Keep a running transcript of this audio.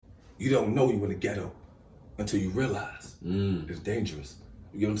you don't know you in the ghetto until you realize it's dangerous.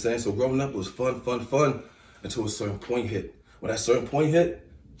 You get what I'm saying? So growing up was fun until a certain point hit. When that certain point hit,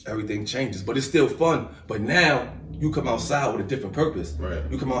 everything changes. But it's still fun. But now you come outside with a different purpose. Right.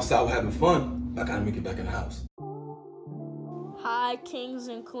 You come outside with having fun. I gotta make it back in the house. Hi, kings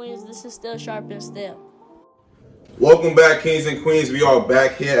and queens. This is Still Sharp and Still. Welcome back, kings and queens. We are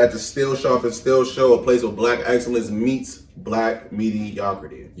back here at the Still Sharp and Still Show, a place where black excellence meets black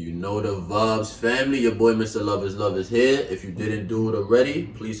mediocrity. You know the vibes, family. Your boy Mr. Lovers Love is here. If you didn't do it already,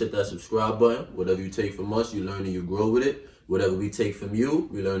 please hit that subscribe button. Whatever you take from us, you learn and you grow with it. Whatever we take from you,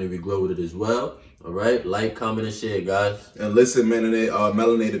 we learn and we grow with it as well. All right, like, comment, and share, guys. And listen,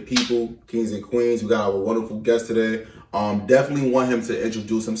 melanated people, kings and queens, we got our wonderful guest today. Definitely want him to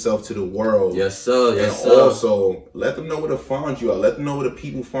introduce himself to the world. Yes, sir. Yes, and sir. also, let them know where to find you at. Let them know where the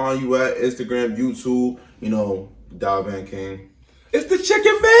people find you at. Instagram, YouTube, Dive In King. It's the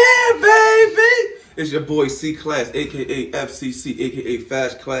Chicken Man, baby! It's your boy C-Class, a.k.a. FCC, a.k.a.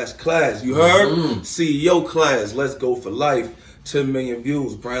 Fast Class. You heard? CEO Class. Let's go for life. 10 million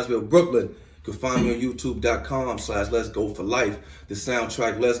views. Brownsville, Brooklyn. You can find me on youtube.com/Let's Go For Life. The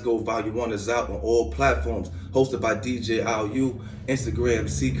soundtrack Let's Go Volume 1 is out on all platforms. Hosted by DJ IOU. Instagram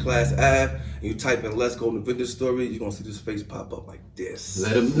C-Class Ave. And you type in Let's Go in the Vintage Story, you're going to see this face pop up like this.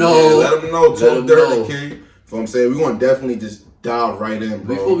 Let them know. Yeah, let them know. Talk dirty, know. King. So I'm saying, we're going to definitely just dive right in,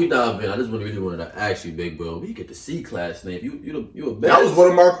 bro. Before we dive in, I just really wanted to ask you, big bro, where you get the C-Class name? You a bad. That was one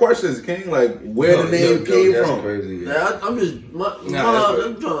of my questions, King. Like, where the name came that's from. Crazy, yeah. Yeah, I'm just, I'm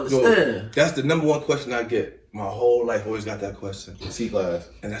trying to understand. Yo, that's the number one question I get. My whole life always got that question. C-Class.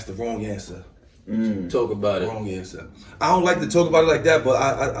 And that's the wrong answer. Talk about it. Wrong answer. I don't like to talk about it like that, but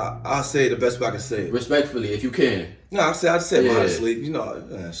I say it the best way I can say it. Respectfully, if you can. No, I say it Yeah. modestly.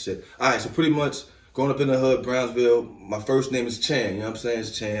 Shit. All right, so pretty much growing up in the hood, Brownsville, my first name is Chan. You know what I'm saying?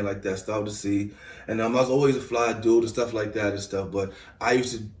 It's Chan, like that, start with a C. And I was always a fly dude and stuff like that and stuff. But I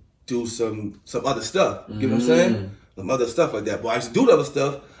used to do some other stuff. You know what I'm saying? Some other stuff like that. But I used to do the other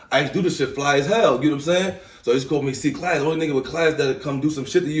stuff. I used to do this shit fly as hell. You know what I'm saying? So they just called me C-Class. The only nigga with class that'll come do some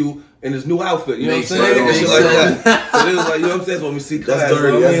shit to you in his new outfit. You know what I'm saying? And shit like that. So they was like, you know what I'm saying? So when we C-Class, That's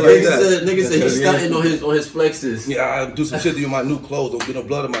dirty. you know what I mean? Like that. Nigga said he's stunting on his flexes. Yeah, I do some shit to you in my new clothes. Don't get no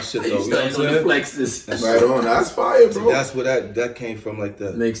blood on my shit though. He's You know what I'm stunting on the saying? flexes. Right on. That's fire, bro. So that's where that came from, like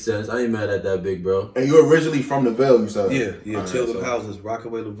that. Makes sense. I ain't mad at that, big bro. And you're originally from the Ville, you said? Yeah. All right, Tilden so Houses,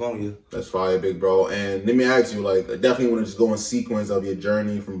 Rockaway, Livonia. That's fire, big bro. And let me ask you, like, I definitely want to just go in sequence of your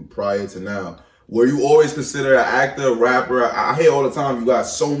journey from prior to now. Were you always considered an actor, rapper? I hear all the time you got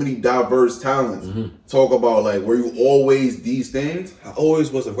so many diverse talents. Talk about, like, were you always these things? I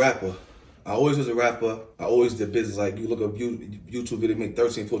always was a rapper. I always did business. Like, you look up YouTube video, make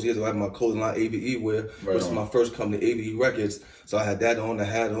 13, 14 years ago, I had my clothing line AVE wear, which was my first company, AVE Records. So I had that on, the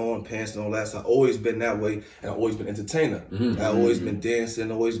hat on, pants and all that. So I've always been that way, and I've always been entertainer. I've always been dancing,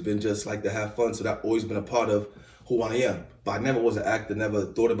 always been just like to have fun. So that's always been a part of who I am. But I never was an actor, never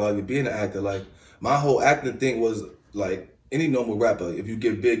thought about even being an actor. Like, my whole acting thing was like any normal rapper. If you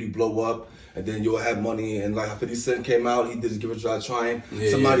get big, you blow up, and then you'll have money. And like 50 Cent came out, he did Give It a Try Trying.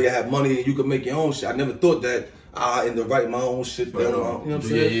 Somebody that had money and you could make your own shit. I never thought that in the right my own shit. You know what I'm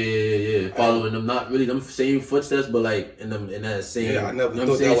saying? Yeah. Following them, not really them same footsteps, but like in that same. Yeah, I never them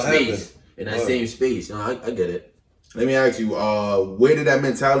thought same that would space. In that same space. No, I get it. Let me ask you, where did that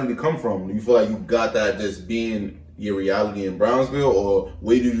mentality come from? Do you feel like you got that just being your reality in Brownsville, or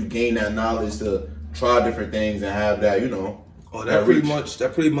where did you gain that knowledge to try different things and have that, Oh, that pretty much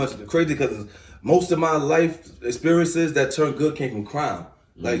crazy because most of my life experiences that turned good came from crime.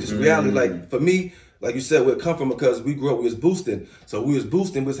 Like just reality. Like for me, like you said, where it come from because we grew up, we was boosting. So we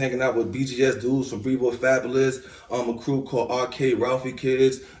was hanging out with BGS dudes from Brevo Fabulous, a crew called Arcade Ralphie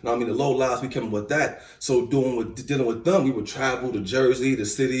Kids. The low lives, we came with that. So dealing with them, we would travel to Jersey, the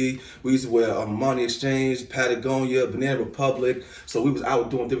city. We used to wear Armani Exchange, Patagonia, Banana Republic. So we was out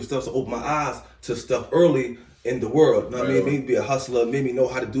doing different stuff. So open my eyes to stuff early in the world. You know what I mean? Made me be a hustler, made me know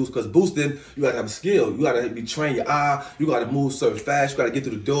how to do, because boosting, you gotta have a skill. You gotta be trained your eye, you gotta move certain fast, you gotta get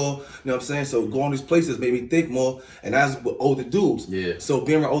through the door. You know what I'm saying? So going these places made me think more, and that's with older dudes. Yeah. So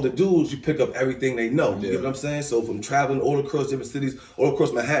being around older dudes, you pick up everything they know. You know what I'm saying? So from traveling all across different cities, all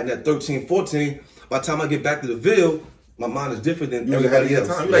across Manhattan at 13, 14, by the time I get back to the Ville, my mind is different than everybody else.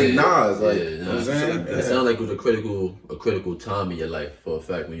 Time. Like Nas, like, yeah, you know what I'm saying? It sounded like it was a critical time in your life for a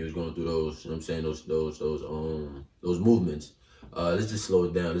fact when you was going through those, you know what I'm saying, those movements. Let's just slow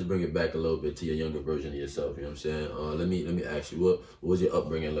it down. Let's bring it back a little bit to your younger version of yourself. You know what I'm saying? Let me ask you, what was your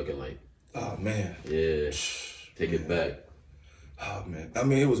upbringing looking like? Oh man. Yeah. Take it back. Oh man. I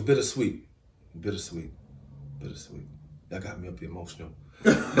mean, it was bittersweet. That got me up emotional.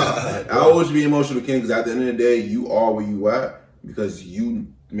 I always be emotional, King, because at the end of the day, you are where you at because you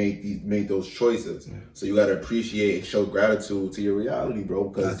made those choices. Yeah. So you gotta appreciate and show gratitude to your reality, bro.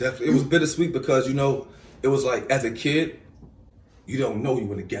 Because definitely, it was bittersweet because it was like as a kid, you don't know you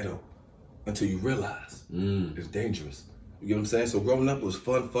in the ghetto until you realize it's dangerous. You get what I'm saying? So growing up was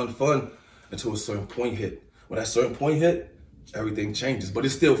fun until a certain point hit. When that certain point hit, everything changes. But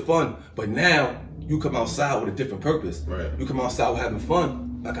it's still fun. But now you come outside with a different purpose. Right. You come outside with having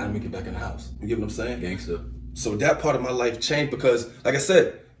fun. I gotta make it back in the house. You get what I'm saying? Gangster. So that part of my life changed because, like I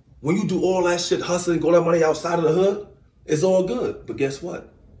said, when you do all that shit, hustling, all that money outside of the hood, it's all good. But guess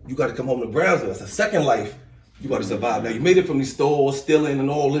what? You got to come home to Brownsville. That's a second life. You got to survive. Now, you made it from these stores, stealing and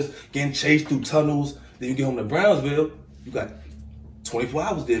all this, getting chased through tunnels. Then you get home to Brownsville, you got 24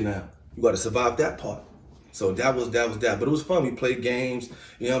 hours there now. You got to survive that part. So that was that. But it was fun. We played games.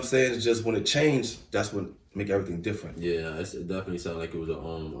 You know what I'm saying? It's just when it changed, that's what make everything different. Yeah, it definitely sounded like it was a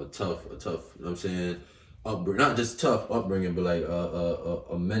tough, you know what I'm saying, not just tough upbringing, but like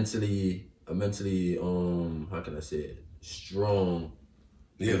a mentally, how can I say it, strong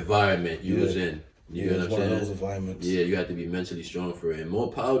environment you was in. You know what I'm saying? One of those environments. Yeah, you have to be mentally strong for it. And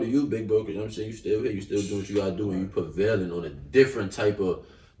more power to you, big bro, because you know what I'm saying, you still here, you still doing what you gotta do, and you prevailing on a different type of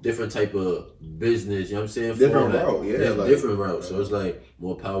business, you know what I'm saying? Different route, different route. So it's like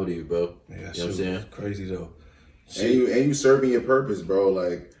more power to you, bro. Yeah, you know what I'm saying? Crazy though. And you serving your purpose, bro.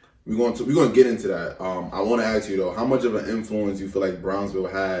 Like we're gonna get into that. I want to ask you though, how much of an influence you feel like Brownsville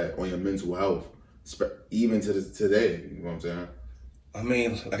had on your mental health, even to today? You know what I'm saying? I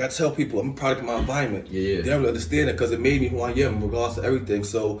mean, like I tell people, I'm a product of my environment. Yeah. They don't really understand it because it made me who I am in regards to everything.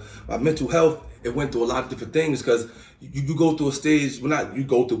 So my mental health, it went through a lot of different things because you go through a stage, well not you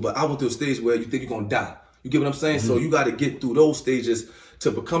go through, but I went through a stage where you think you're gonna die. You get what I'm saying? Mm-hmm. So you gotta get through those stages to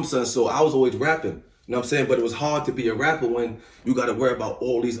become something. So I was always rapping. You know what I'm saying? But it was hard to be a rapper when you got to worry about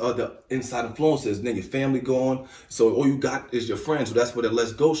all these other inside influences. And then your family gone. So all you got is your friends. So that's where the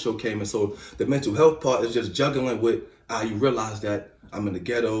Let's Go show came in. So the mental health part is just juggling with you realize that I'm in the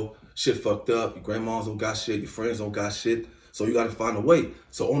ghetto, shit fucked up, your grandmas don't got shit, your friends don't got shit. So you got to find a way.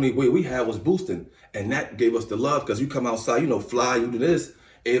 So only way we had was boosting. And that gave us the love because you come outside, fly, you do this,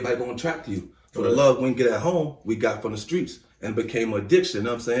 everybody going to attract you. So the love we didn't get at home, we got from the streets. And became an addiction, you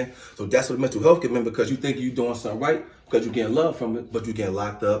know what I'm saying? So that's what mental health came in because you think you're doing something right because you're getting love from it, but you're getting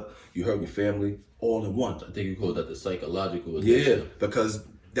locked up, you hurt your family, all in one. I think you call that the psychological addiction. Yeah, because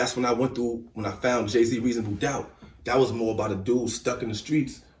that's when I found Jay-Z Reasonable Doubt. That was more about a dude stuck in the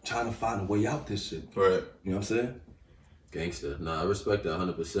streets trying to find a way out this shit. Right. You know what I'm saying? Gangster. Nah, I respect that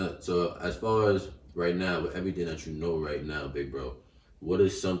 100%. So as far as right now, with everything that you know right now, big bro, what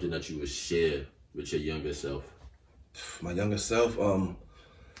is something that you would share with your younger self? My younger self, cause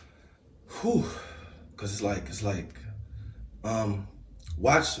it's like,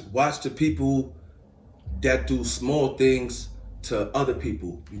 watch the people that do small things to other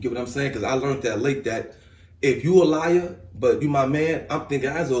people. You get what I'm saying? Cause I learned that late that if you a liar, but you my man, I'm thinking,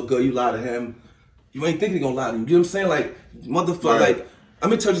 as a girl, you lie to him, you ain't thinking he gonna lie to you. You know what I'm saying? Like, motherfucker, like, let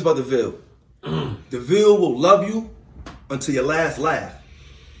me tell you this about the Ville. The Ville will love you until your last laugh.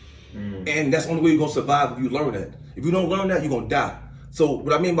 And that's the only way you're gonna survive if you learn that. If you don't learn that, you're gonna die. So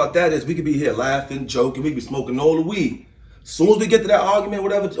what I mean about that is we could be here laughing, joking, we could be smoking all the weed. As soon as we get to that argument,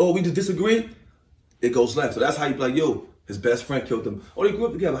 whatever, or we just disagree, it goes left. So that's how you be like, yo, his best friend killed him. Oh, they grew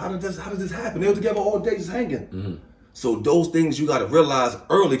up together. How does this happen? They were together all day just hanging. Mm-hmm. So those things you gotta realize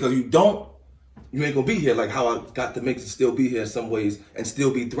early because you ain't gonna be here like how I got to make it still be here in some ways and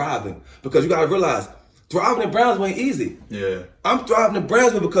still be thriving. Because you gotta realize, thriving in Brownsville ain't easy. Yeah. I'm thriving in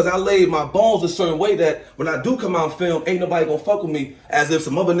Brownsville because I laid my bones a certain way that when I do come out and film, ain't nobody gonna fuck with me as if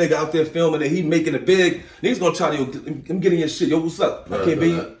some other nigga out there filming and he making it big. Niggas gonna try to, I'm getting your shit. Yo, what's up? I can't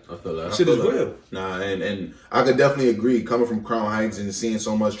be. I feel that. Shit is real. Nah, and I could definitely agree. Coming from Crown Heights and seeing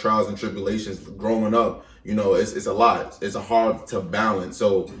so much trials and tribulations growing up, it's a lot. It's hard to balance.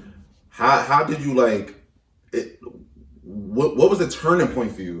 So, how did you like it? What was the turning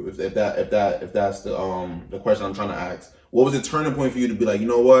point for you? If that's the question I'm trying to ask. What was the turning point for you to be like, you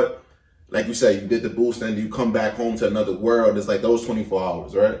know what? Like you said, you did the boost and you come back home to another world. It's like those 24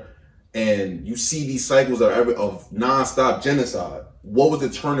 hours, right? And you see these cycles of nonstop genocide. What was the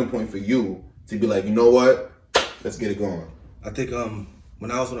turning point for you to be like, you know what? Let's get it going. I think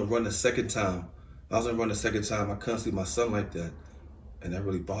when I was gonna run the second time, I couldn't see my son like that, and that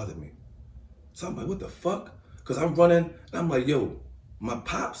really bothered me. So I'm like, what the fuck? Because I'm running, and I'm like, yo, my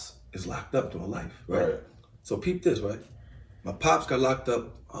pops is locked up doing life, right? So peep this, right? My pops got locked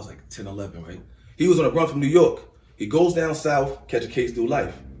up, I was like 10, 11, right? He was on a run from New York. He goes down south, catch a case through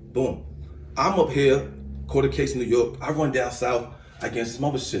life. Boom. I'm up here, caught a case in New York. I run down south. I get into some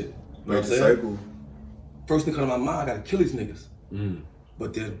other shit. You know what I'm Break the saying? cycle. First thing come to my mind, I gotta kill these niggas.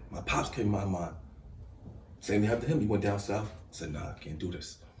 But then my pops came to my mind. Same thing happened to him. He went down south. I said, nah, I can't do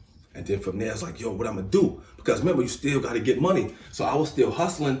this. And then from there, I was like, yo, what I'm gonna do? Because remember, you still gotta get money. So I was still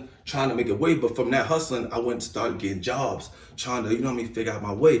hustling, trying to make a way. But from that hustling, I went and started getting jobs, trying to, you know what I mean, figure out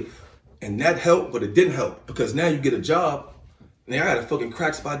my way. And that helped, but it didn't help. Because now you get a job, and I got a fucking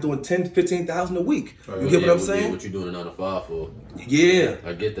crack spot doing 10, 15,000 a week. You get what I'm saying? What you doing a 9 to 5 for? Yeah.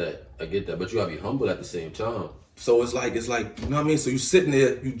 I get that. But you gotta be humble at the same time. So it's like, you know what I mean? So you sitting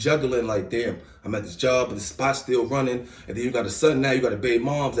there, you juggling like, damn, I'm at this job, but the spot's still running. And then you got a son now, you got a baby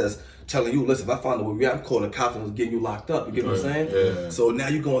moms that's telling you, listen, if I find out where we at, I'm calling the cops and getting you locked up. You get what I'm saying? Yeah. So now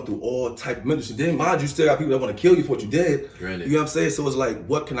you're going through all type of ministry. Then mind you, still got people that want to kill you for what you did. Granted. You know what I'm saying? So it's like,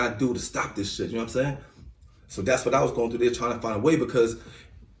 what can I do to stop this shit? You know what I'm saying? So that's what I was going through there, trying to find a way, because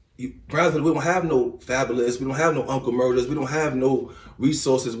Brownsville, we don't have no Fabulous, we don't have no Uncle Murders, we don't have no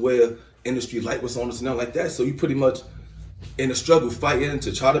resources where industry light was on us and nothing like that. So you pretty much in a struggle fighting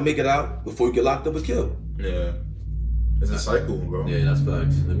to try to make it out before you get locked up or killed. Yeah. It's a cycle, bro. Yeah, that's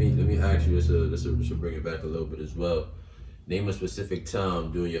facts. Let me ask you, this will bring it back a little bit as well. Name a specific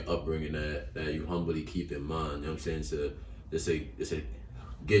time during your upbringing that you humbly keep in mind. You know what I'm saying? To say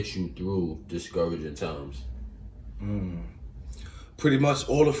get you through discouraging times. Pretty much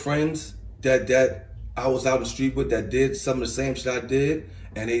all the friends that I was out in the street with that did some of the same shit I did,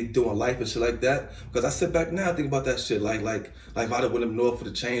 and they doing life and shit like that. Because I sit back now and think about that shit, like if I went up north for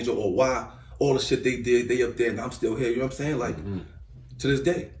the change, or why all the shit they did, they up there and I'm still here. You know what I'm saying? Like to this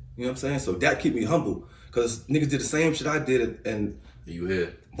day. You know what I'm saying? So that keep me humble, because niggas did the same shit I did, and You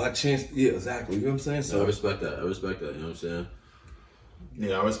here? by chance, yeah, exactly. You know what I'm saying? So I respect that. You know what I'm saying?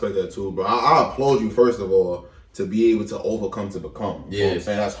 Yeah, I respect that too, bro. I applaud you, first of all, to be able to overcome to become. You know what I'm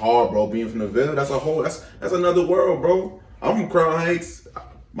saying? That's hard, bro. Being from the Ville, that's another world, bro. I'm from Crown Heights.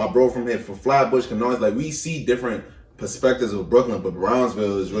 My bro from here, from Flatbush, Canards. Like, we see different perspectives of Brooklyn, but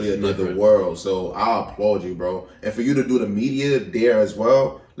Brownsville is really another different world. So I applaud you, bro. And for you to do the media there as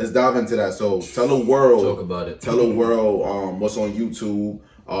well, let's dive into that. So tell the world. Talk about it. Tell the world what's on YouTube.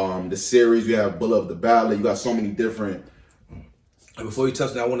 The series, you have Bullet of the Ballad. You got so many different. And before you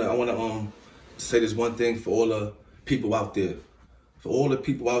touch that, I wanna say this one thing for all the people out there. For all the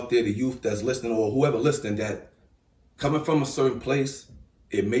people out there, the youth that's listening, or whoever listening, that coming from a certain place,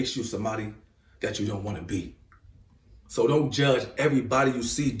 it makes you somebody that you don't want to be. So don't judge everybody you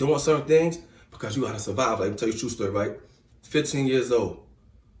see doing certain things, because you gotta survive. Like, I'll tell you a true story, right? 15 years old.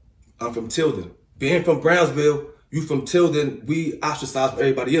 I'm from Tilden. Being from Brownsville, you from Tilden, we ostracized from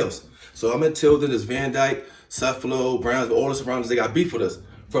everybody else. So I'm in Tilden, there's Van Dyke, Suffolk, Brownsville, all the surroundings, they got beef with us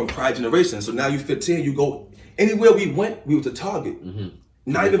from prior generations. So now you 15, you go, anywhere we went, we was the target.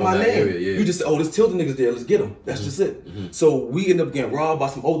 Not even my name. Area, yeah. You just say, oh, there's Tilden niggas there, let's get them. That's just it. So we end up getting robbed by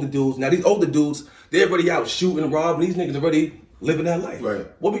some older dudes. Now these older dudes, they're already out shooting and robbing. These niggas already living that life. Right.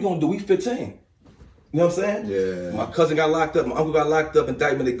 What we gonna do? We 15. You know what I'm saying? Yeah. My cousin got locked up, my uncle got locked up,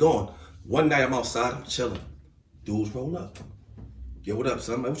 indictment, they gone. One night I'm outside, I'm chilling. Dudes roll up. Yo, what up,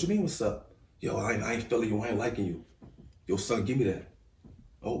 son? I'm like, what you mean, what's up? Yo, I ain't feeling you, I ain't liking you. Yo, son, give me that.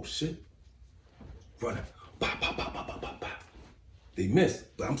 Oh, shit. Running. Pop, pop, pop, pop, pop, pop, pop. They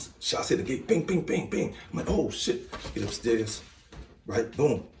missed, but I'm shots hit the gate, bing, bing, bing, bing. I'm like, oh, shit. Get upstairs, right?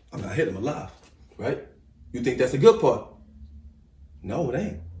 Boom. I'm not hit him alive, right? You think that's the good part? No, it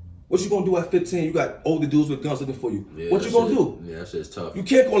ain't. What you gonna do at 15? You got older dudes with guns looking for you. Yeah, What you gonna do? Yeah, that shit's tough. You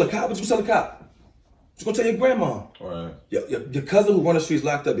can't call a cop. What you tell a cop? What you gonna tell your grandma? Right. Your cousin who run the streets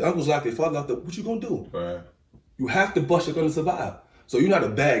locked up, your uncle's locked up, your father locked up. What you gonna do? Right. You have to bust your gun to survive. So you're not a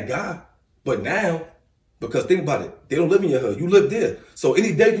bad guy. But now, because think about it, they don't live in your hood. You live there. So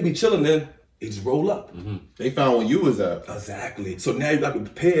any day you can be chilling there, they just roll up. They found where you was at. Exactly. So now you gotta be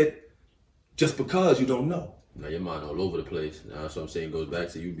prepared just because you don't know. Now your mind all over the place. Now that's what I'm saying, goes back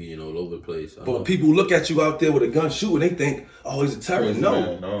to you being all over the place. But when people look at you out there with a gun shooting, they think, oh, he's a terrorist. Crazy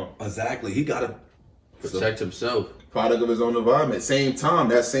man, no. Exactly. He gotta protect himself. Product of his own environment. Same time,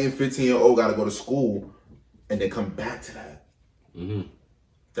 that same 15-year-old got to go to school and then come back to that.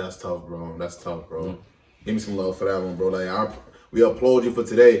 That's tough, bro. That's tough, bro. Give me some love for that one, bro. Like, we applaud you for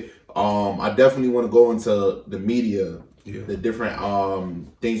today. I definitely want to go into the media, the different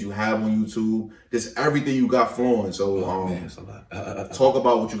things you have on YouTube, just everything you got flowing. So, man, it's a lot. talk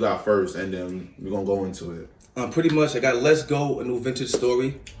about what you got first, and then we're gonna go into it. Pretty much, I got Let's Go, a new vintage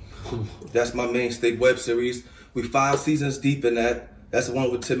story. That's my mainstay web series. We 5 seasons deep in that. That's the one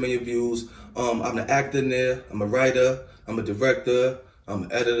with 10 million views. I'm an actor in there. I'm a writer. I'm a director. I'm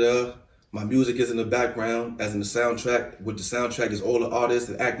an editor. My music is in the background, as in the soundtrack. With the soundtrack is all the artists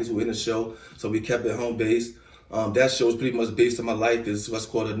and actors who are in the show. So we kept it home base. That show is pretty much based on my life. It's what's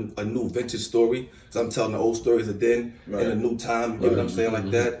called a new vintage story. So I'm telling the old stories of then in a new time. You get what I'm saying,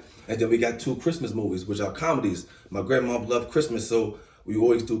 like that. And then we got 2 Christmas movies, which are comedies. My grandmom loved Christmas, so we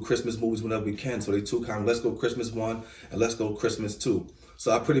always do Christmas movies whenever we can. So they 2 kind of Let's Go Christmas 1 and Let's Go Christmas 2.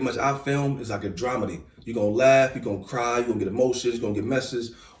 So our film is like a dramedy. You're gonna laugh, you're gonna cry, you're gonna get emotions, you're gonna get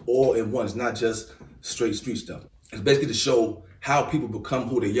messages, all in one. It's not just straight street stuff. It's basically to show how people become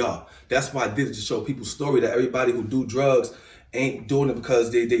who they are. That's why I did it, to show people's story, that everybody who do drugs ain't doing it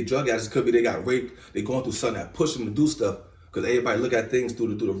because they drug addicts. It could be they got raped, they going through something that pushed them to do stuff, because everybody look at things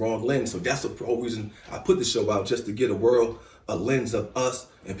through the wrong lens. So that's the whole reason I put the show out, just to get a lens of us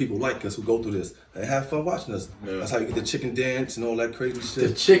and people like us who go through this and have fun watching us. Yeah. That's how you get the chicken dance and all that crazy shit.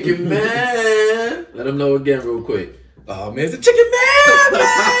 The chicken man. Let them know again real quick. Oh man, it's the chicken man, baby.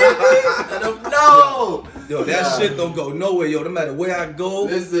 Let them know. Yo, that shit don't go nowhere, yo. No matter where I go.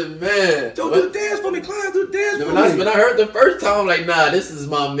 Listen, man. Yo, do the dance for me, Clyde. Do the dance for me. When I heard the first time, I'm like, nah, this is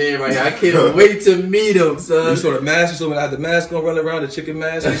my man right here. I can't wait to meet him, son. You saw the mask. You saw when I had the mask going running around, the chicken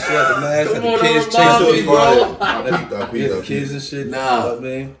mask. You saw the mask. Come had on, the kids chasing me, bro. The kids and shit. Nah, you know what I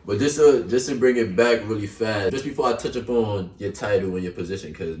mean? But just to bring it back really fast, just before I touch upon your title and your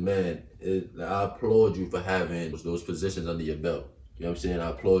position, because, man, I applaud you for having those positions under your belt. You know what I'm saying? I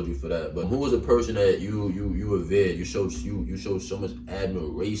applaud you for that. But who was a person that you revered, you showed so much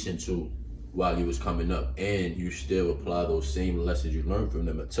admiration to while you was coming up, and you still apply those same lessons you learned from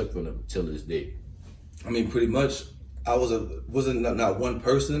them and took from them till this day? I mean, pretty much, I wasn't not one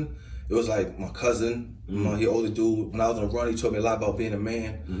person. It was like my cousin, he older dude. When I was on the run, he taught me a lot about being a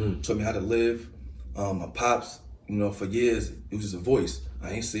man. Taught me how to live. My pops, for years, it was just a voice.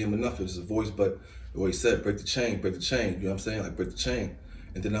 I ain't see him enough. It was a voice, but what he said, break the chain. You know what I'm saying? Like, break the chain.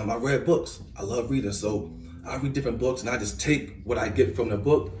 And then I read books. I love reading, so I read different books, and I just take what I get from the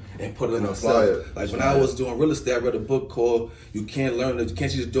book and put it in myself. Like when I was doing real estate, I read a book called You Can't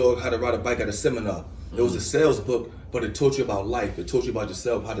Teach a Dog How to Ride a Bike at a Seminar. It was a sales book, but it taught you about life. It taught you about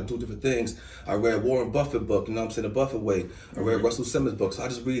yourself, how to do different things. I read Warren Buffett book, you know what I'm saying, The Buffett Way. I read Russell Simmons books. So I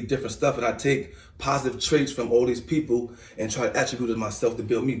just read different stuff, and I take positive traits from all these people and try to attribute it to myself to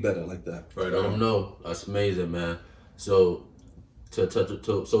build me better like that. Right on. No, that's amazing, man. So to touch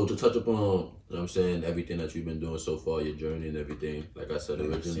upon, you know what I'm saying, everything that you've been doing so far, your journey and everything, like I said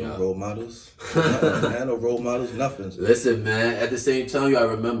originally. No role models. Man, no role models, nothing. Listen, man, at the same time, you gotta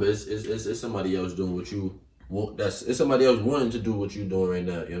remember, it's somebody else doing what you want. It's somebody else wanting to do what you're doing right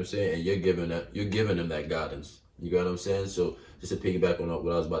now, you know what I'm saying? And you're giving them that guidance. You get what I'm saying? So just to piggyback on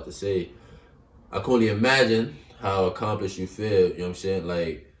what I was about to say, I can only imagine how accomplished you feel, you know what I'm saying?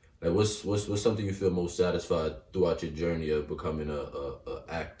 Like what's something you feel most satisfied throughout your journey of becoming a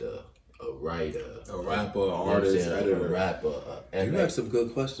actor, a writer, a rapper, an artist, editor. A rapper, you have some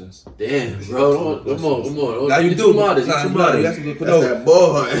good questions. Damn, bro, come on. Now you do. Too modest. You too modest. That's that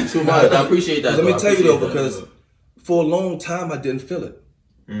boy. Too modest. I appreciate that. Let me tell you though, because for a long time I didn't feel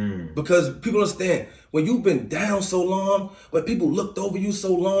it. Because people understand, when you've been down so long, when people looked over you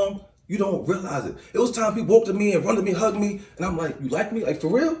so long, you don't realize it. It was time people walked to me and run to me, hugged me, and I'm like, you like me? Like, for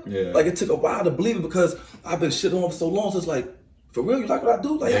real? Yeah. Like, it took a while to believe it because I've been shit on for so long, so it's like, for real, you like what I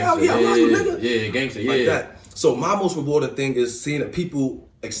do? Like, hell yeah, I like you, nigga. Yeah, gangster, like that. So my most rewarding thing is seeing the people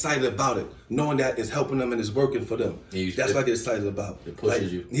excited about it, knowing that it's helping them and it's working for them. That's what I get excited about. It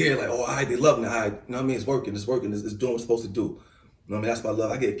pushes you. Yeah, like, oh, they love me. You know what I mean? It's working, it's doing what it's supposed to do. You know what I mean? That's my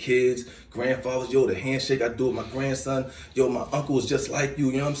love. I get kids, grandfathers, the handshake I do with my grandson. My uncle is just like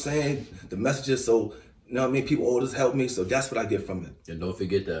you know what I'm saying? The messages, so, you know what I mean? People always help me, so that's what I get from it. And don't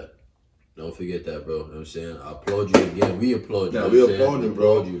forget that. Don't forget that, bro. You know what I'm saying? I applaud you again. We applaud you. Yeah, we applaud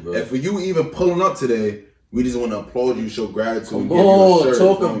you, bro. And for you even pulling up today, we just want to applaud you, show gratitude. Come on,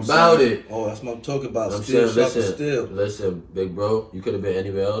 talk about it. Oh, that's what I'm talking about. I'm saying, listen, big bro, you could have been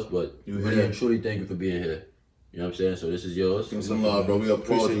anywhere else, but really and truly thank you for being here. You know what I'm saying? So this is yours. Give me some love, bro. We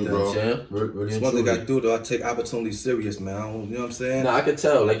applaud you, bro. Really one thing I do, though. I take opportunity serious, man. You know what I'm saying? Nah, I can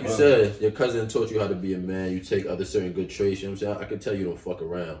tell. Like you said, your cousin taught you how to be a man. You take other certain good traits. You know what I'm saying? I can tell you don't fuck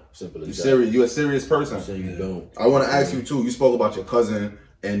around. Simple as that. Serious. You're a serious person. I'm saying you don't. I want to ask you, too. You spoke about your cousin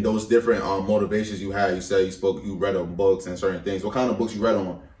and those different motivations you had. You said you read on books and certain things. What kind of books you read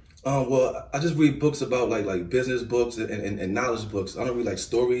on? Well, I just read books about like business books and knowledge books. I don't read like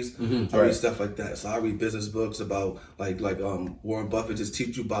stories. I read stuff like that. So I read business books about like Warren Buffett just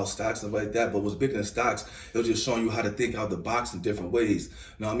teach you about stocks and stuff like that. But what's bigger than stocks, it was just showing you how to think out the box in different ways.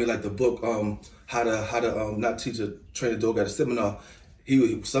 You know what I mean? Like the book how to not teach a train a dog at a seminar.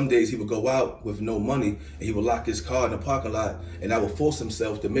 some days he would go out with no money and he would lock his car in the parking lot, and I would force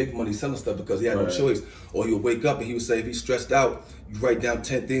himself to make money selling stuff because he had no choice. Or he would wake up and he would say, if he's stressed out, you write down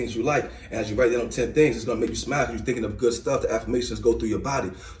 10 things you like, and as you write down 10 things, it's gonna make you smile because you're thinking of good stuff. The affirmations go through your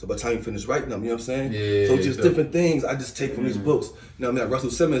body. So by the time you finish writing them, you know what I'm saying? Yeah, so just different things I just take from these books. You know what I mean? Like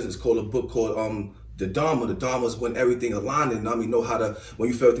Russell Simmons is called a book called The Dharma. The Dharma is when everything aligning. You know what I mean? Know how to, when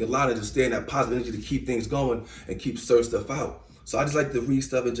you feel everything aligning, just stay in that positive energy to keep things going and keep certain stuff out. So I just like to read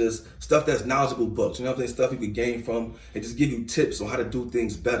stuff and just stuff that's knowledgeable books. You know what I'm saying? Stuff you can gain from and just give you tips on how to do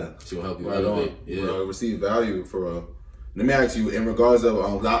things better. To help you Right elevate. on. Yeah. Receive value for let me ask you in regards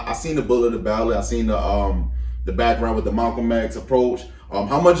of I seen the Bullet, the Ballad, I seen the background with the Malcolm X approach.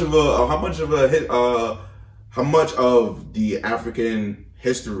 How much of the African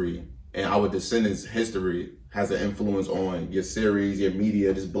history and our descendants' history has an influence on your series, your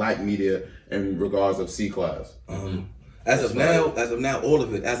media, just black media in regards of C-Class? As of now, all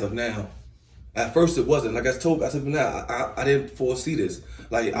of it. As of now, at first it wasn't. Like I said now, I didn't foresee this.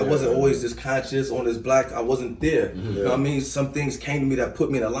 Like I wasn't always this conscious on this black. I wasn't there. You know what I mean? Some things came to me that put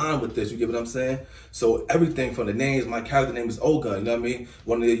me in a line with this. You get what I'm saying? So everything from the names, my character name is Ogun. You know what I mean?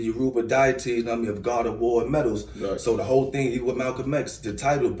 One of the Yoruba deities. You know what I mean? Of God of War and Medals. Right. So the whole thing, even with Malcolm X, the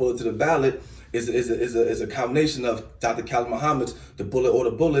title "Bullet to the Ballad" is a combination of Dr. Khalid Muhammad's The Bullet or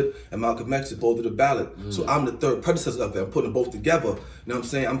the Bullet and Malcolm X's Bullet to the Ballad. So I'm the third predecessor of it. I'm putting them both together. You know what I'm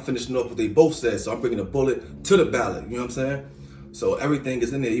saying? I'm finishing off what they both said. So I'm bringing the bullet to the ballad. You know what I'm saying? So everything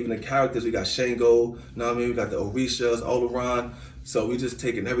is in there, even the characters. We got Shango, you know what I mean? We got the Orishas, Oluran. So we just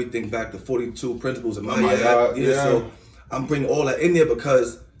taking everything back to 42 principles of my God, yeah. So I'm bringing all that in there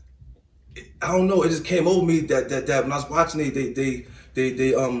because I don't know. It just came over me that when I was watching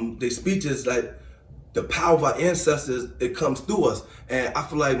they speeches, like the power of our ancestors, it comes through us, and I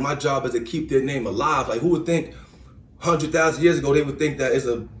feel like my job is to keep their name alive. Like who would think 100,000 years ago they would think that it's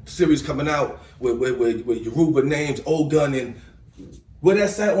a series coming out with Yoruba names, Ogun, and where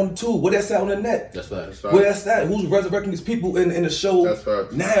that's at on the tube, where that's at on the net. That's facts. Where that's at? Who's resurrecting these people in the show That's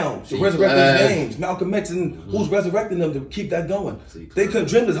facts. now? To resurrect those names, Malcolm X, and who's resurrecting them to keep that going? They couldn't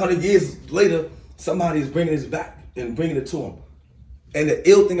dream this 100 years later. Somebody is bringing this back and bringing it to them. And the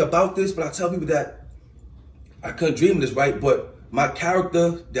ill thing about this, but I tell people that I couldn't dream this, right? But my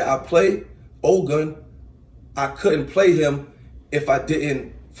character that I play, Ogun, I couldn't play him if I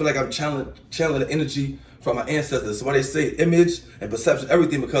didn't feel like I'm channeling the energy from my ancestors. So why they say image and perception,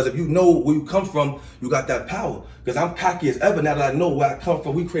 everything, because if you know where you come from, you got that power. Because I'm cocky as ever now that I know where I come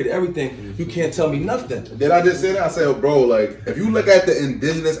from. We created everything. You can't tell me nothing. Did I just say that? I said, bro, like, if you look at the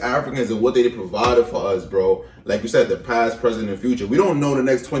indigenous Africans and what they provided for us, bro, like you said, the past, present, and future, we don't know the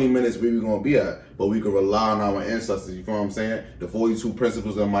next 20 minutes where we're going to be at, but we can rely on our ancestors, you know what I'm saying? The 42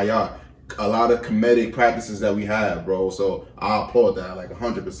 principles of Mayat, a lot of comedic practices that we have, bro, so I applaud that, like,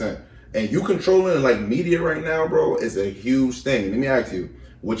 100%. And you controlling, like, media right now, bro, is a huge thing. Let me ask you,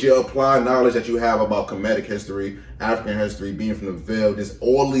 with your applied knowledge that you have about Kemetic history, African history, being from the Ville, there's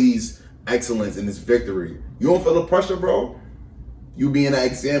all these excellence and this victory. You don't feel the pressure, bro? You being that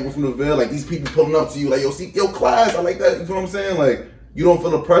example from the Ville, like these people pulling up to you, like, yo, Class, I like that. You know what I'm saying? Like, you don't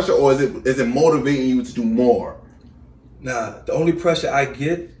feel the pressure, or is it motivating you to do more? Nah, the only pressure I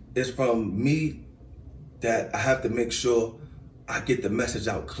get is from me that I have to make sure I get the message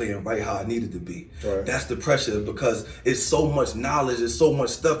out clear and right how I need it to be. Right. That's the pressure, because it's so much knowledge, it's so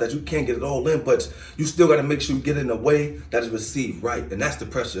much stuff that you can't get it all in, but you still got to make sure you get it in a way that is received right, and that's the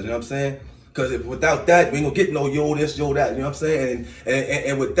pressure. You know what I'm saying? Because if without that, we ain't gonna get no yo this, yo that. You know what I'm saying?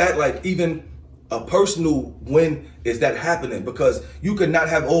 And with that, like, even a personal win is that happening, because you could not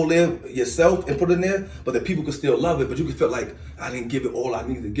have all in yourself and put it in there, but the people could still love it, but you could feel like I didn't give it all I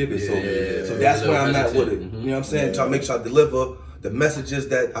needed to give it. So that's where I'm at with it. You know what I'm saying? Try to make sure I deliver the messages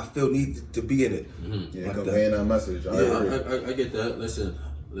that I feel need to be in it. Yeah, Like conveying that message. I agree. I get that.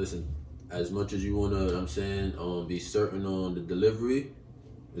 Listen. As much as you wanna, be certain on the delivery,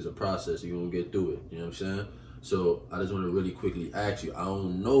 it's a process. You're gonna get through it. You know what I'm saying? So I just want to really quickly ask you. I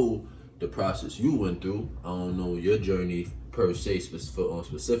don't know the process you went through. I don't know your journey per se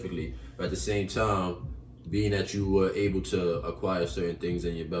specifically. But at the same time, being that you were able to acquire certain things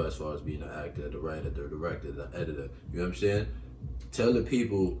in your belt, as far as being an actor, the writer, the director, the editor, you know what I'm saying? Tell the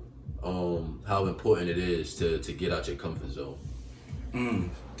people how important it is to get out your comfort zone.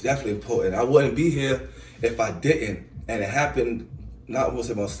 Definitely important. I wouldn't be here if I didn't. And it happened, not almost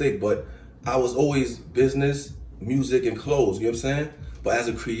a mistake, but I was always business, music, and clothes, you know what I'm saying? But as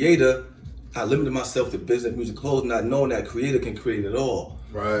a creator, I limited myself to business, music, clothes, not knowing that creator can create it all.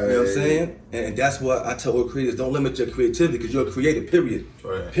 Right. You know what I'm saying? And that's what I tell all creators, don't limit your creativity because you're a creator, period.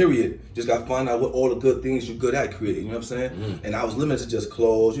 Right. Period. Just got to find out what all the good things you're good at creating, you know what I'm saying? And I was limited to just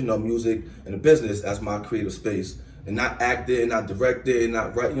clothes, music, and the business as my creative space. And not acting, not directing, and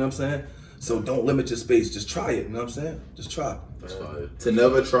not writing, you know what I'm saying? So don't limit your space, just try it, you know what I'm saying? Just try. That's fire. To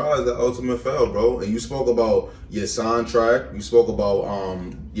never try is the ultimate fail, bro. And you spoke about your soundtrack. You spoke about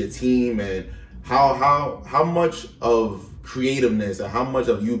your team and how much of creativeness and how much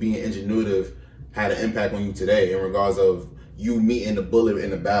of you being ingenuitive had an impact on you today in regards of you meeting the bullet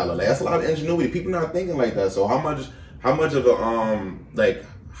in the battle. Like, that's a lot of ingenuity. People not thinking like that. So how much of a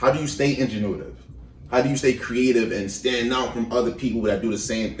how do you stay ingenuitive? How do you stay creative and stand out from other people that do the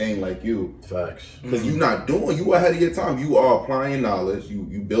same thing like you? Facts. Because you ahead of your time. You are applying your knowledge.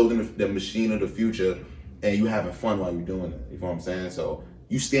 You building the machine of the future, and you having fun while you're doing it. You know what I'm saying? So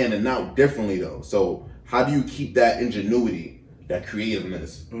you standing out differently though. So how do you keep that ingenuity, that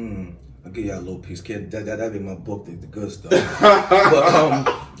creativeness? I'll give y'all a little piece, kid. That'd be my book, the good stuff.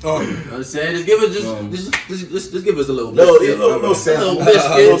 But I'm saying, just give us just give us a little Little sample. little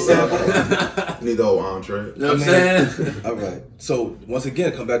biscuit. Need the whole entree. You know what I'm saying? All right. So once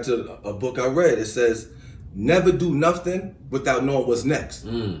again, come back to a book I read. It says, never do nothing without knowing what's next.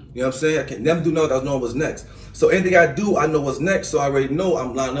 You know what I'm saying? I can never do nothing without knowing what's next. So anything I do, I know what's next. So I already know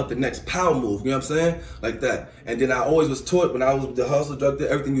I'm lining up the next power move. You know what I'm saying? Like that. And then I always was taught when I was with the hustle drug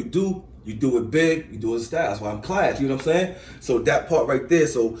dealer, everything you do it big, you do it in style. That's why I'm class, you know what I'm saying? So that part right there,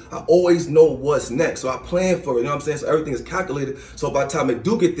 so I always know what's next. So I plan for it, you know what I'm saying? So everything is calculated. So by the time I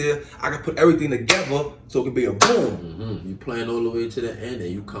do get there, I can put everything together so it can be a boom. You plan all the way to the end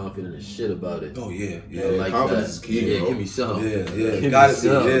and you confident as shit about it. Oh yeah, I like confidence that. is key, Yeah, bro. give me some. Yeah. Give Gotta me be,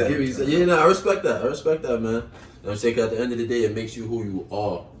 some. yeah. Give me some. Yeah, no, I respect that. I respect that, man. You know what I'm saying? 'Cause at the end of the day, it makes you who you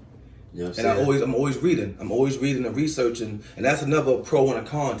are. You know what I'm And saying? I'm always reading. I'm always reading and researching, and that's another pro and a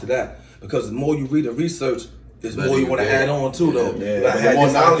con to that. Because the more you read and research, the more you want to add on too, though. Yeah, Like, I the had more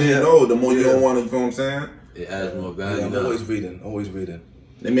this knowledge idea. you know, the more you Yeah. don't want to, you know what I'm saying? It adds more value. Yeah, I'm now. always reading.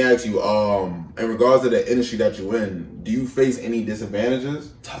 Let me ask you, in regards to the industry that you're in, do you face any disadvantages?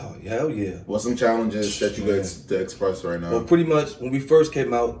 Oh, hell yeah. What's some challenges that you get to express right now? Well, pretty much when we first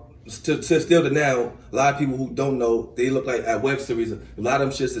came out, still to now, a lot of people who don't know, they look like at web series. A lot of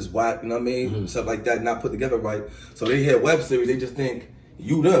them shits is whack, you know what I mean? Stuff like that, not put together right. So they hear web series, they just think,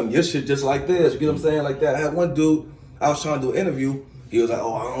 your shit just like this. You get what I'm saying? Like that. I had one dude, I was trying to do an interview. He was like,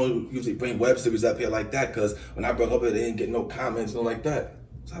 oh, I don't usually bring web series up here like that because when I brought up here, they didn't get no comments, nothing like that.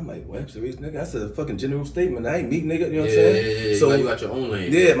 So I'm like, web series, nigga? That's a fucking general statement. I ain't me, nigga. You know what I'm saying? Yeah. So you got your own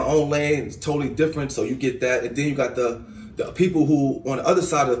lane. Yeah, my own lane. It's totally different. So you get that. And then you got the people who, on the other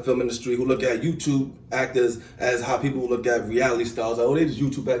side of the film industry, who look at YouTube actors as how people look at reality stars. Like, oh, they just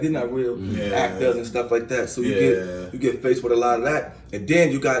YouTube actors. They're not real actors and stuff like that. So you get faced with a lot of that. And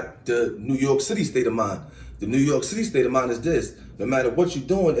then you got the New York City state of mind. The New York City state of mind is this. No matter what you're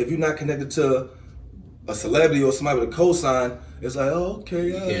doing, if you're not connected to a celebrity or somebody with a cosign, it's like, oh, okay.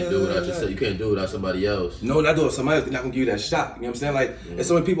 You can't do it without yourself. You can't do it without somebody else. No, not doing it. Somebody else, they're not gonna give you that shot. You know what I'm saying? Like, and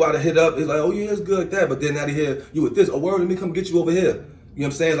so many people out of hit up, it's like, oh yeah, it's good like that. But then out of here, you with this, oh word, let me come get you over here. You know what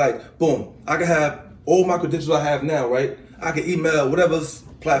I'm saying? Like, boom, I can have all my credentials I have now, right? I can email whatever's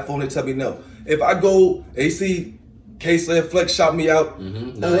platform they tell me no. If I go, they see K-Slave Flex shout me out.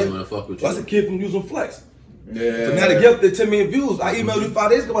 Now they wanna fuck with you. That's a kid from using Flex. Yeah. So now they get up to 10 million views. I emailed you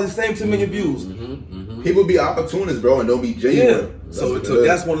 5 days ago, the same 10 million views. People be opportunists, bro, and don't be Yeah. genuine. So what it is.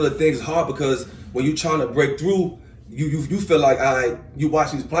 that's one of the things hard because when you're trying to break through, you feel like you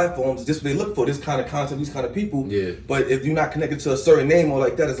watch these platforms, this is what they look for, this kind of content, these kind of people. Yeah. But if you're not connected to a certain name or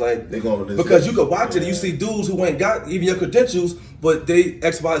like that, it's like They going with this because guy. you could watch it and you see dudes who ain't got even your credentials, but they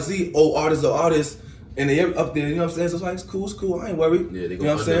XYZ old artists or artists and they up there, you know what I'm saying? So it's like it's cool, I ain't worried. Yeah, they you know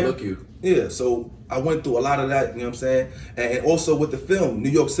gonna what I'm saying? underlook you. Yeah, so I went through a lot of that, you know what I'm saying? And also with the film, New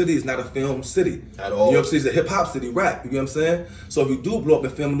York City is not a film city. At all. New York City is a hip hop city, rap, you know what I'm saying? So if you do blow up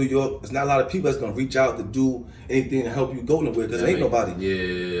and film in New York, there's not a lot of people that's gonna reach out to do anything to help you go nowhere because there ain't nobody.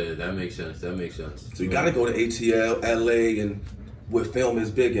 Yeah, that makes sense. So you gotta go to ATL, LA, and where film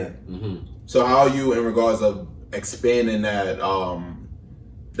is big at. So how are you in regards of expanding that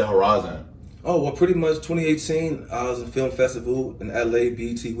the horizon? Oh, well, pretty much 2018, I was in film festival in LA,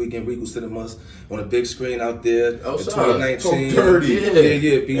 BET Weekend, Regal Cinemas, on a big screen out there. Oh, in sorry. 2019. So dirty. Yeah,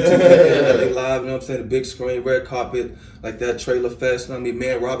 BET Weekend, LA Live, you know what I'm saying? The big screen, red carpet, like that, Trailer Fest. You know what I mean?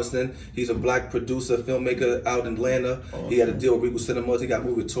 Man Robinson, he's a black producer, filmmaker out in Atlanta. He had a deal with Regal Cinemas. He got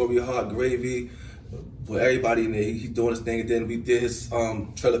moved with Toria Hart, Gravy, with everybody in there. He doing his thing. And then we did his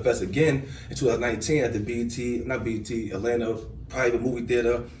Trailer Fest again in 2019 at the Atlanta private movie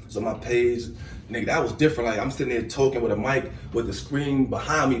theater. It's on my page. nigga, that was different. Like, I'm sitting there talking with a mic with the screen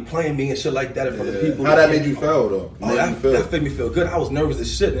behind me, playing me and shit like that in front of people. How that made you feel though? Oh, that made me feel good. I was nervous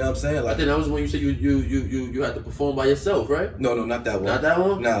as shit, you know what I'm saying? Like, I think that was when you said you had to perform by yourself, right? No, not that one. Not that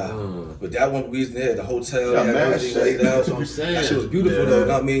one? Nah. But that one, we was there, the hotel, Yeah, had man, everything shit. laid out. That's what I'm saying. That shit was beautiful though, you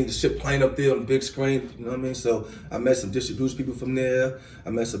know what I mean? The shit playing up there on the big screen, you know what I mean? So I met some distribution people from there. I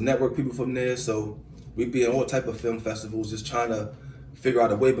met some network people from there. So we be in all type of film festivals just trying to figure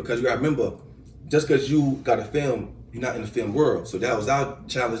out a way, because you gotta remember, just because you got a film, you're not in the film world. So that was our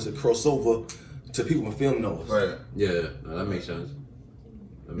challenge to cross over to people with film knows. Right. Yeah, no, that makes sense.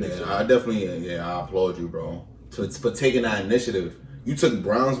 That makes sense. I definitely, I applaud you, bro, for taking that initiative. You took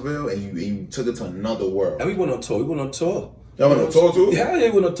Brownsville and you took it to another world. And we went on tour. Y'all went on tour too? Yeah,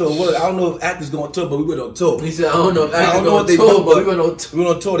 we went on tour. Well, I don't know if actors go on tour, but we went on tour. He said, I don't know if I don't know what they tour, booked, but we went on tour. We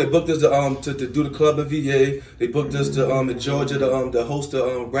went on tour. They booked us to do the club in VA. They booked us to in Georgia to host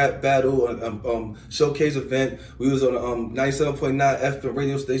a rap battle showcase event. We was on 97.9 FM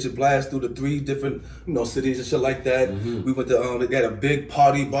radio station, blast through the 3 different cities and shit like that. Mm-hmm. We went to they had a big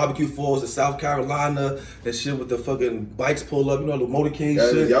party, barbecue falls in South Carolina and shit with the fucking bikes pull up, the motorcade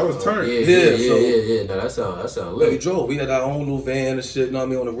shit. Y'all was turned. Yeah. No, that sound We lit. drove. We had our own little van and shit, on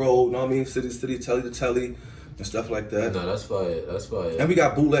the road, city to city, telly to telly, and stuff like that. No, that's fire. And we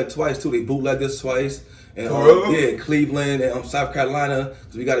got bootleg twice too. They bootlegged us twice. And For Cleveland and South Carolina.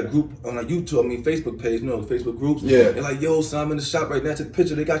 So we got a group on our YouTube, Facebook page, Facebook groups. Yeah. They're like, yo, son, I'm in the shop right now. Took a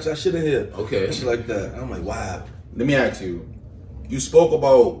picture. They got y'all shit in here. Okay. And shit like that. I'm like, wow. Let me ask you. You spoke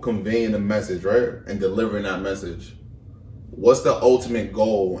about conveying the message, right? And delivering that message. What's the ultimate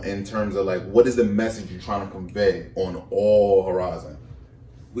goal in terms of what is the message you're trying to convey on all horizon?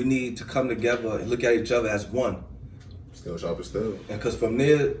 We need to come together and look at each other as one. Still sharper still. And because from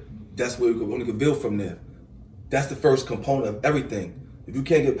there, that's where we can build from there. That's the first component of everything. If you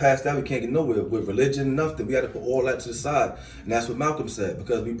can't get past that, we can't get nowhere. With religion and nothing, we got to put all that to the side. And that's what Malcolm said.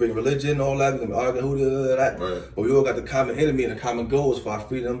 Because we bring religion, all that, we can argue who that. Right. But we all got the common enemy and the common goals for our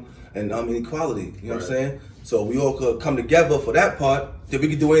freedom and equality. You know what I'm saying? So we all could come together for that part, then we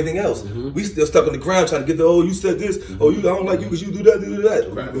can do anything else. Mm-hmm. We still stuck on the ground trying to get you said this. I don't like you because you do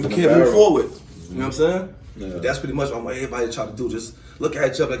that. Right. We can't move forward. You know what I'm saying? Yeah. But that's pretty much what everybody trying to do. Just look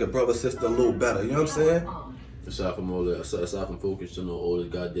at each other like a brother, sister, a little better. You know what I'm saying? Aside from focusing on all the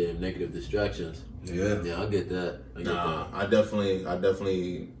goddamn negative distractions. Yeah. Yeah, I get that. I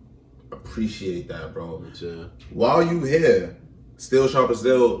definitely appreciate that, bro. Yeah. While you here, Still Sharper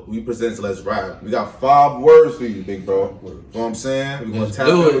Still, we present Let's Rap. We got 5 words for you, big bro. You know what I'm saying? We're gonna tap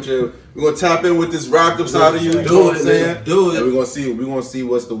in with you. We're gonna tap in with this rapped up side of you. You know what I'm saying? Do it. And we're gonna see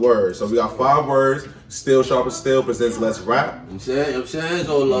what's the word. So we got 5 words. Still Sharper Still presents Let's Rap. I'm saying, it's all You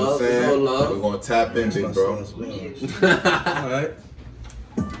know what love. I'm It's all saying? love. We're gonna tap in, big bro. All right.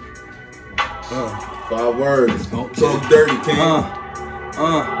 5 words. Okay. Talk dirty, King.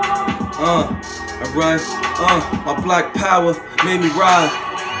 Alright. My black power made me ride.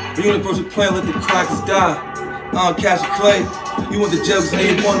 The universal plan, let the crackers die. Cash and Clay. You went to jail because you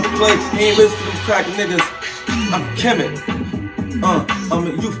ain't want to play. He ain't listen to them crack niggas. I'm Kemet. I'm a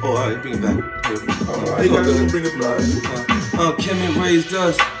youth. Oh, alright, bring it back. Alright, you gotta bring it back. Kemet raised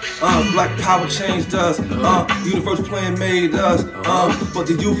us. Black power changed us. Universal plan made us. But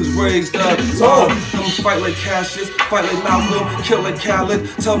the youth is raised up. Come fight like Cassius, fight like Malcolm, kill like Khaled.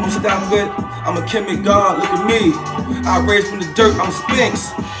 Tell them stop it. I'm a Kemet God. Look at me. I raised from the dirt. I'm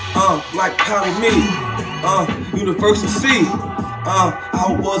Sphinx. Black power me. Universal C.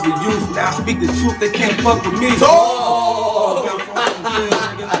 I was the youth. Now I speak the truth. They can't fuck with me.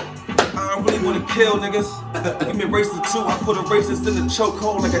 I don't really wanna kill niggas. Give me racist too. I put a racist in the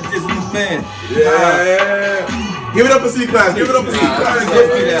chokehold like I did in the man. Yeah. Give it up for C-Class. Give it up for C-Class. Get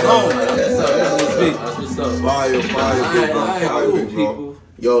me that home. That's what's up. Fire, big bro. Alright, Fire, cool, big bro. people.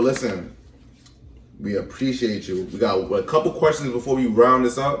 Yo, listen. We appreciate you. We got a couple questions before we round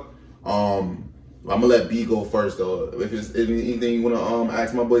this up. I'm gonna let B go first though. If it's anything you wanna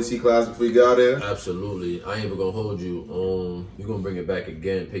ask my boy C-Class before you get out there. Absolutely. I ain't even gonna hold you. We're gonna bring it back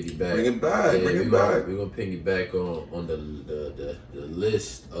again, piggyback. Bring it back, bring it we're back. We're gonna piggyback on the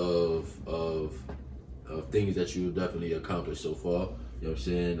list of things that you've definitely accomplished so far. You know what I'm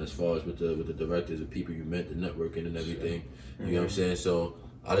saying? As far as with the directors, the people you met, the networking and everything. You know what I'm saying? So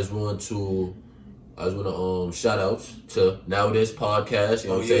I just want to shout outs to Now This Podcast. You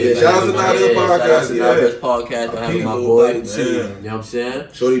know what I'm saying? Yeah, shout out to Now This Podcast, Shout out to Now yeah. This Podcast for having my People boy. about it too. You know what I'm saying?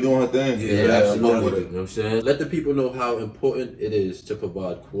 Shorty doing her thing. Yeah, I absolutely. fuck with You it. know what I'm saying? Let the people know how important it is to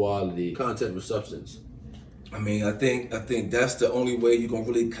provide quality content with substance. I mean, I think that's the only way you're gonna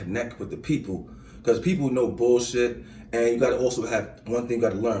really connect with the people, because people know bullshit And you gotta also have one thing you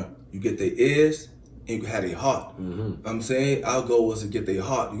gotta learn. You get their ears and you can have their heart. I'm saying our goal was to get their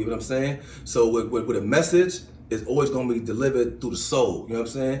heart. You get what I'm saying? So with a message, it's always gonna be delivered through the soul. You know what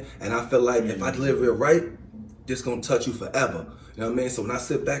I'm saying? And I feel like if I deliver it right, this gonna touch you forever. You know what I mean? So when I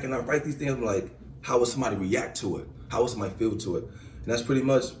sit back and I write these things, I'm like, how would somebody react to it? How would somebody feel to it? And that's pretty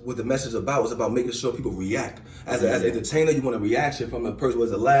much what the message is about. It's about making sure people react. As an entertainer, you want a reaction from a person,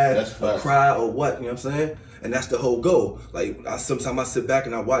 whether it's a laugh, a cry, or what, you know what I'm saying? And that's the whole goal. Like, sometimes I sit back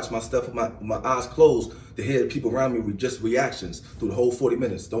and I watch my stuff with my eyes closed to hear people around me with just reactions through the whole 40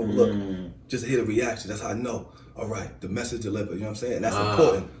 minutes. Don't look. Just hear the reaction. That's how I know. All right, the message delivered. You know what I'm saying? And that's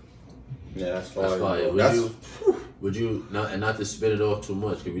important. Yeah, that's fire. That's fire. Would you not to spit it off too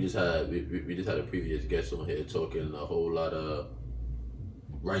much? Because we just had a previous guest on here talking a whole lot of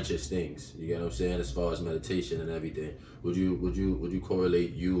righteous things. You get what I'm saying? As far as meditation and everything, would you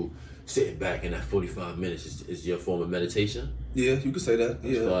correlate you sitting back in that 45 minutes is your form of meditation? Yeah, you could say that.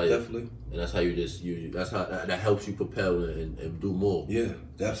 That's yeah, fire. Definitely. And that's how that's how that helps you propel and do more. Yeah,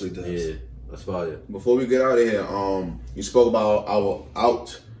 definitely does. Yeah, that's fire. Before we get out of here, you spoke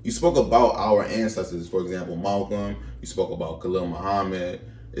about our ancestors, for example, Malcolm. You spoke about Khalil Muhammad.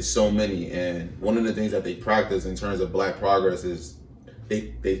 It's so many, and one of the things that they practice in terms of Black progress is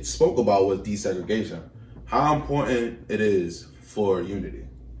they spoke about was desegregation. How important it is for unity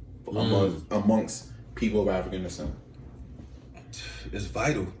amongst people of African descent. It's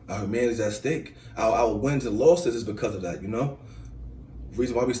vital. Our humanity is at stake. Our wins and losses is because of that, you know? The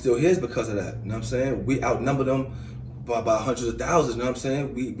reason why we still here is because of that. You know what I'm saying? We outnumber them by hundreds of thousands, you know what I'm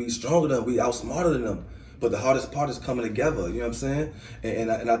saying? We stronger than them, we outsmarter than them. But the hardest part is coming together, you know what I'm saying?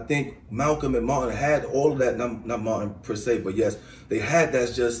 And I think Malcolm and Martin had all of that, not Martin per se, but yes, they had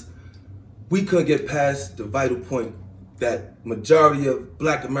that. Just, we couldn't get past the vital point that majority of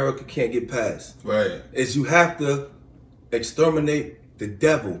Black America can't get past. Right. Is you have to exterminate the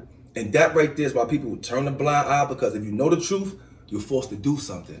devil. And that right there is why people turn a blind eye, because if you know the truth, you're forced to do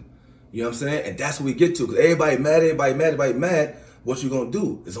something. You know what I'm saying? And that's what we get to, because everybody mad. What you gonna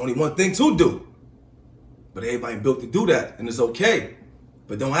do? There's only one thing to do. But everybody built to do that, and it's okay.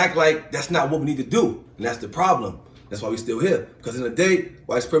 But don't act like that's not what we need to do, and that's the problem. That's why we still here. Because in the day,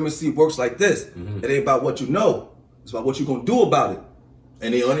 white supremacy works like this. It ain't about what you know. It's about what you gonna do about it.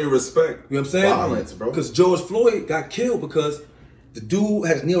 And they only respect you know what I'm saying? Violence, bro. Because George Floyd got killed because the dude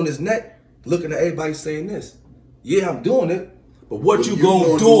had his knee on his neck, looking at everybody saying this. Yeah, I'm doing it, but what you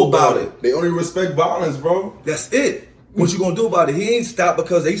gonna do about it? They only respect violence, bro. That's it. What you gonna do about it? He ain't stopped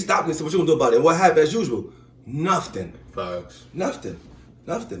because they stopped and said, what you gonna do about it? And what happened as usual? Nothing. Facts. Nothing.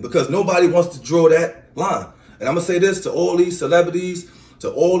 Because nobody wants to draw that line. And I'm gonna say this to all these celebrities,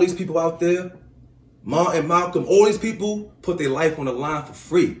 to all these people out there, Martin, Malcolm, all these people put their life on the line for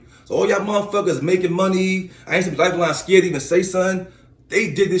free. So all y'all motherfuckers making money, I ain't some life line scared to even say something.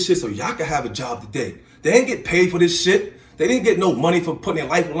 They did this shit so y'all can have a job today. They didn't get paid for this shit. They didn't get no money for putting their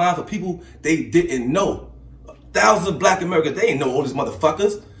life on the line for people they didn't know. Thousands of Black Americans, they ain't know all these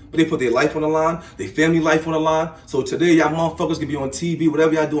motherfuckers. But they put their life on the line, their family life on the line. So today y'all motherfuckers can be on TV,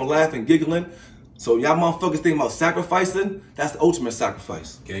 whatever y'all doing, laughing, giggling. So y'all motherfuckers thinking about sacrificing, that's the ultimate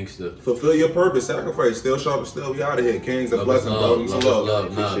sacrifice. Gangster. Fulfill your purpose, sacrifice. Still sharp and still be out of here. Kings, a blessing, bro.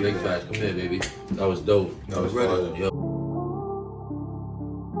 Love. Nah, big facts. Come here, baby. That was dope. That was ready. fire. Yo.